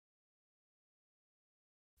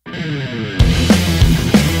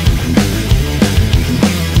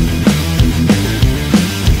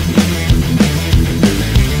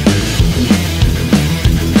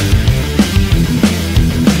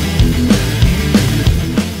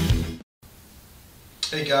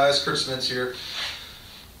Hey guys, Chris Smith here.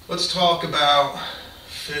 Let's talk about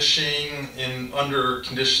fishing in under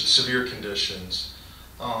severe conditions.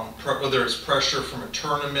 Whether it's pressure from a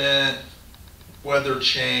tournament, weather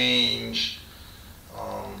change,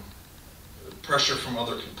 pressure from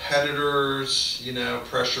other competitors,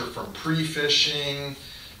 pressure from pre-fishing,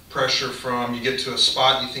 pressure from you get to a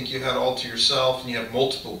spot you think you had all to yourself and you have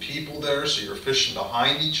multiple people there, so you're fishing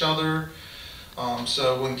behind each other.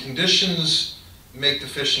 So when conditions make the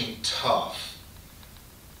fishing tough,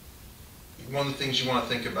 one of the things you want to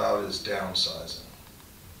think about is downsizing.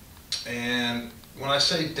 And when I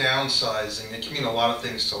say downsizing, it can mean a lot of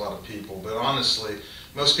things to a lot of people, but honestly,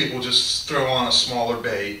 most people just throw on a smaller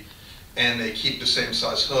bait and they keep the same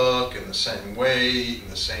size hook and the same weight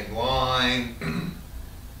and the same line.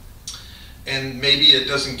 And maybe it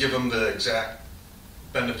doesn't give them the exact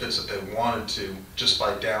benefits that they wanted to just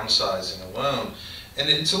by downsizing alone. And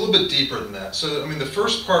it's a little bit deeper than that. So, the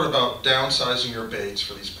first part about downsizing your baits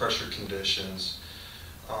for these pressure conditions,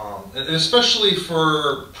 and especially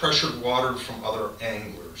for pressured water from other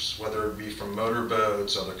anglers, whether it be from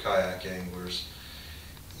motorboats, other kayak anglers,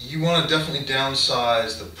 you want to definitely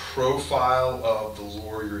downsize the profile of the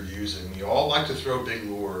lure you're using. You all like to throw big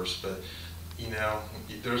lures, but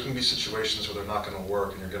there's going to be situations where they're not going to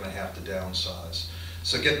work and you're going to have to downsize.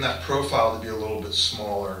 So getting that profile to be a little bit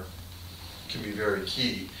smaller can be very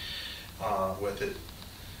key with it.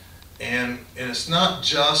 And it's not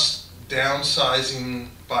just downsizing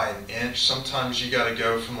by an inch. Sometimes you got to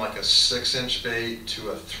go from like a 6-inch bait to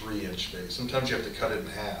a 3-inch bait. Sometimes you have to cut it in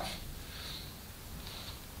half.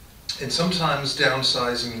 And sometimes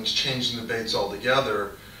downsizing means changing the baits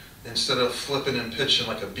altogether. Instead of flipping and pitching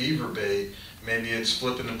like a beaver bait, maybe it's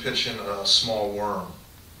flipping and pitching a small worm,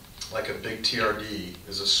 like a big TRD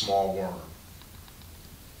is a small worm.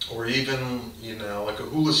 Or even, like a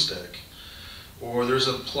hula stick. Or there's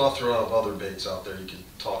a plethora of other baits out there you could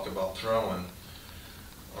talk about throwing.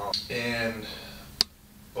 And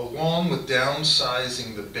along with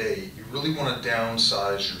downsizing the bait, you really want to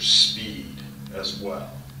downsize your speed as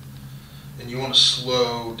well. And you want to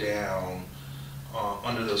slow down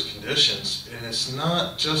under those conditions. And it's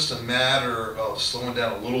not just a matter of slowing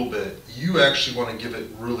down a little bit. You actually want to give it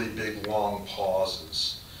really big, long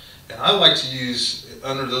pauses. And I like to use,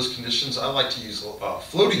 under those conditions, I like to use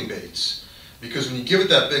floating baits, because when you give it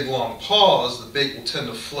that big long pause, the bait will tend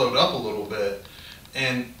to float up a little bit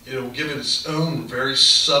and it'll give it its own very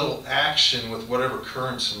subtle action with whatever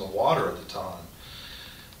current's in the water at the time.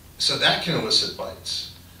 So that can elicit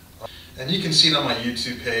bites. And you can see it on my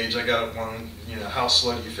YouTube page. I got one, How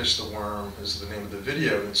Slow Do You Fish the Worm is the name of the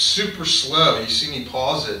video. And it's super slow. You see me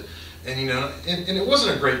pause it. And and it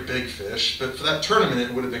wasn't a great big fish, but for that tournament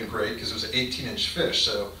it would have been great because it was an 18-inch fish.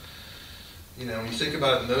 So, when you think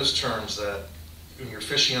about it in those terms, that when you're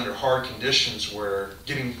fishing under hard conditions where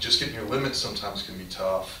just getting your limit sometimes can be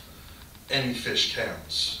tough, any fish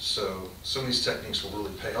counts. So some of these techniques will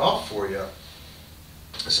really pay off for you,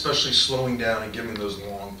 especially slowing down and giving those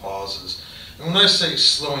long pauses. And when I say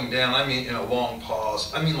slowing down, I mean in a long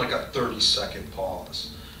pause, I mean like a 30-second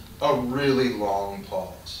pause, a really long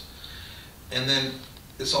pause. And then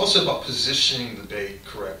it's also about positioning the bait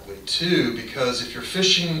correctly too, because if your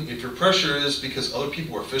pressure is because other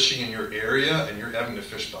people are fishing in your area and you're having to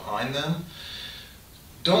fish behind them,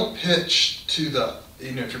 don't pitch to the,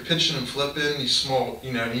 if you're pitching and flipping, you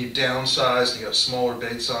downsize and you got smaller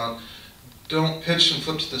baits on, don't pitch and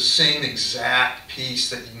flip to the same exact piece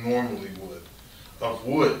that you normally would of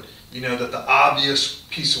wood. That the obvious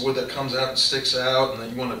piece of wood that comes out and sticks out, and that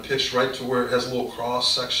you want to pitch right to where it has a little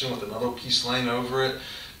cross section with another piece laying over it.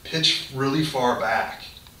 Pitch really far back,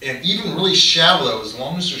 and even really shallow as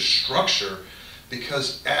long as there's structure,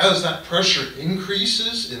 because as that pressure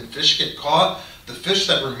increases and fish get caught, the fish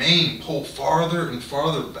that remain pull farther and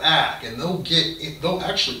farther back, and they'll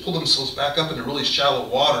actually pull themselves back up into really shallow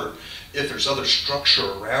water if there's other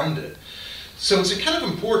structure around it. So it's kind of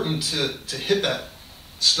important to hit that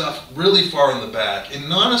stuff really far in the back.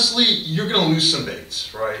 And honestly, you're going to lose some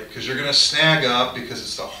baits, right? Because you're going to snag up, because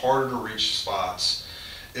it's the harder to reach spots.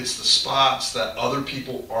 It's the spots that other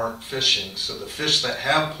people aren't fishing. So the fish that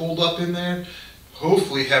have pulled up in there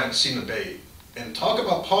hopefully haven't seen the bait. And talk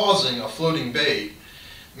about pausing a floating bait.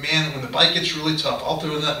 Man, when the bite gets really tough, I'll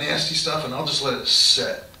throw in that nasty stuff and I'll just let it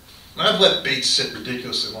sit. And I've let baits sit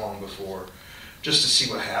ridiculously long before, just to see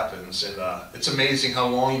what happens. And it's amazing how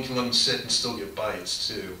long you can let them sit and still get bites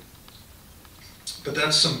too. But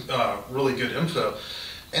that's some really good info.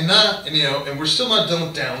 And we're still not done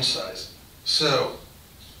with downsizing. So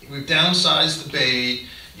we've downsized the bait,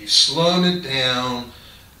 you've slowed it down.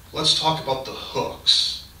 Let's talk about the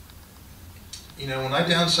hooks. when I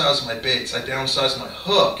downsize my baits, I downsize my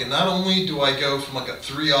hook, and not only do I go from like a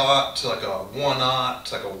 3/0 to like a 1/0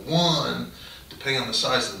 to like a 1, depending on the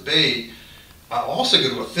size of the bait, I also go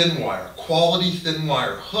to a thin wire, quality thin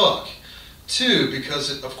wire hook, too,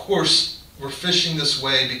 because of course we're fishing this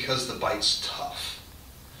way because the bite's tough.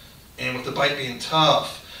 And with the bite being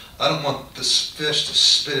tough, I don't want this fish to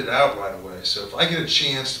spit it out right away. So if I get a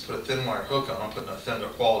chance to put a thin wire hook on, I'm putting a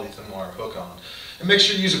quality thin wire hook on. And make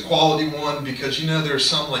sure you use a quality one, because there's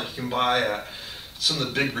some like you can buy at some of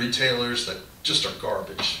the big retailers that just are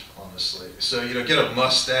garbage, honestly. So get a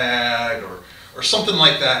Mustad or something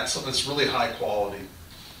like that, something that's really high quality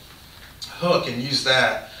hook, and use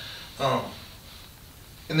that.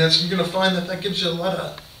 And that's, you're going to find that gives you a lot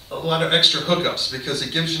of extra hookups, because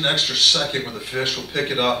it gives you an extra second where the fish will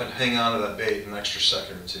pick it up and hang on to that bait an extra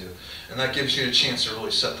second or two, and that gives you a chance to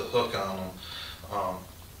really set the hook on them.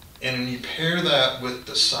 And when you pair that with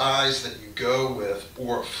the size that you go with,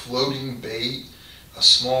 or a floating bait, a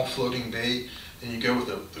small floating bait, and you go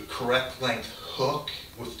with the correct length hook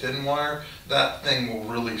with thin wire, that thing will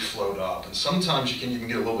really float up. And sometimes you can even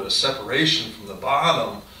get a little bit of separation from the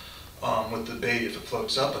bottom with the bait if it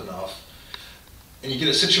floats up enough. And you get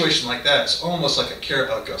a situation like that, it's almost like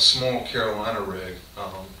a small Carolina rig.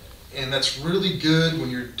 And that's really good when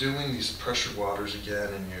you're doing these pressured waters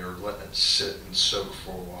again and you're letting it sit and soak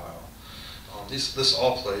for a while. This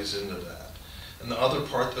all plays into that. And the other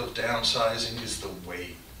part of downsizing is the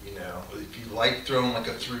weight. If you like throwing like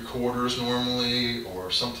a 3/4 normally, or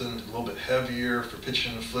something a little bit heavier for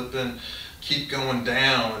pitching and flipping, keep going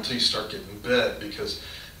down until you start getting bit, because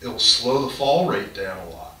it'll slow the fall rate down a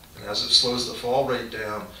lot. And as it slows the fall rate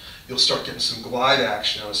down, you'll start getting some glide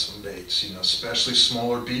action on some baits. Especially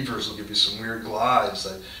smaller beavers will give you some weird glides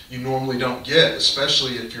that you normally don't get,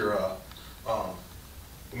 especially if you're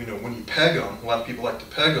when you peg them. A lot of people like to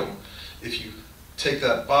peg them. If you take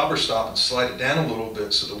that bobber stop and slide it down a little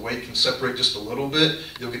bit so the weight can separate just a little bit,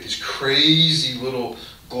 you'll get these crazy little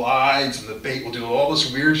glides, and the bait will do all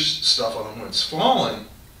this weird stuff on them when it's falling.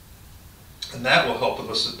 And that will help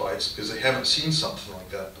elicit bites, because they haven't seen something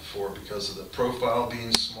like that before, because of the profile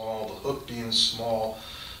being small, the hook being small,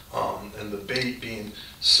 and the bait being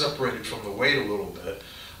separated from the weight a little bit.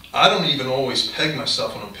 I don't even always peg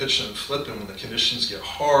myself when I'm pitching and flipping when the conditions get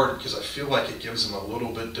hard, because I feel like it gives them a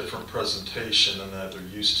little bit different presentation than that they're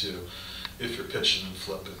used to if you're pitching and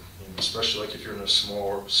flipping. Especially like if you're in a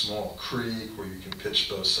small creek where you can pitch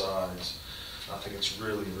both sides. I think it's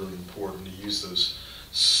really, really important to use those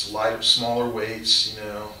smaller weights,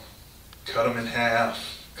 cut them in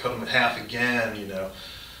half again,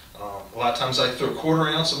 A lot of times I throw 1/4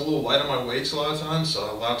 ounce. I'm a little light on my weights a lot of times,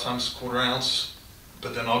 so a lot of times 1/4 ounce,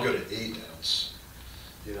 but then I'll go to 8 ounce.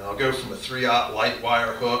 I'll go from a 3/0 light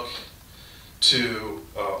wire hook to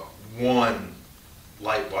 1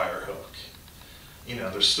 light wire hook.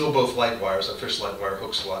 They're still both light wires. I fish light wire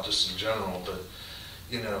hooks a lot just in general, but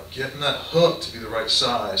getting that hook to be the right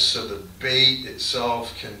size so the bait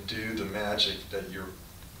itself can do the magic that you're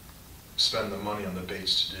spending the money on the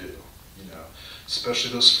baits to do.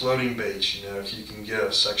 Especially those floating baits, if you can get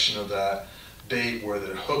a section of that bait where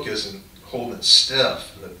the hook isn't holding it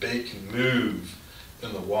stiff and the bait can move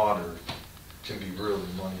in the water, can be really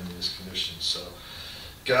money in these conditions. So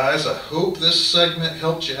guys, I hope this segment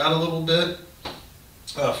helped you out a little bit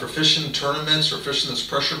for fishing tournaments or fishing those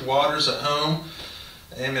pressured waters at home.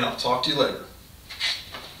 And I'll talk to you later.